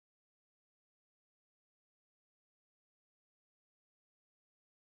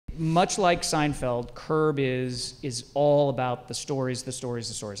much like Seinfeld, Curb is all about the stories,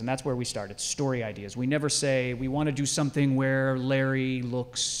 and that's where we start. It's story ideas. We never say we want to do something where Larry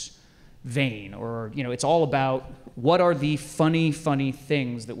looks vain, or it's all about what are the funny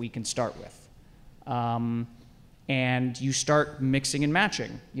things that we can start with, and you start mixing and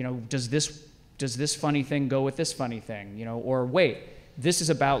matching. Does this funny thing go with this funny thing? Or wait, this is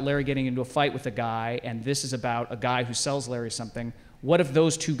about Larry getting into a fight with a guy, and this is about a guy who sells Larry something. What if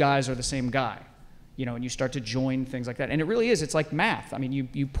those two guys are the same guy? And you start to join things like that. And it really is, it's like math. I mean,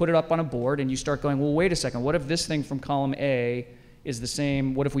 you put it up on a board and you start going, well, wait a second, what if this thing from column A is the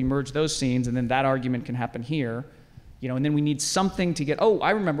same? What if we merge those scenes, and then that argument can happen here? And then we need something to get, oh,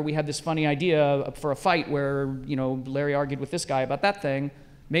 I remember we had this funny idea for a fight where, Larry argued with this guy about that thing.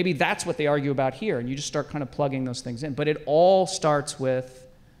 Maybe that's what they argue about here. And you just start kind of plugging those things in. But it all starts with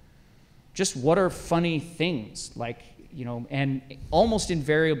just what are funny things, and almost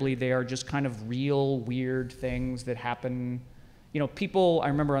invariably they are just kind of real weird things that happen. People, I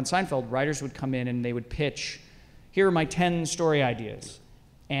remember on Seinfeld, writers would come in and they would pitch, here are my 10 story ideas.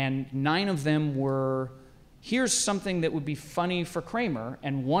 And 9 of them were, here's something that would be funny for Kramer.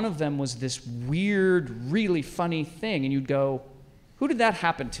 And one of them was this weird, really funny thing. And you'd go, who did that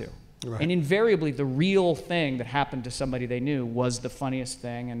happen to? Right. And invariably, the real thing that happened to somebody they knew was the funniest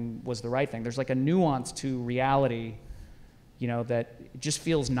thing and was the right thing. There's like a nuance to reality, that just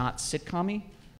feels not sitcom-y.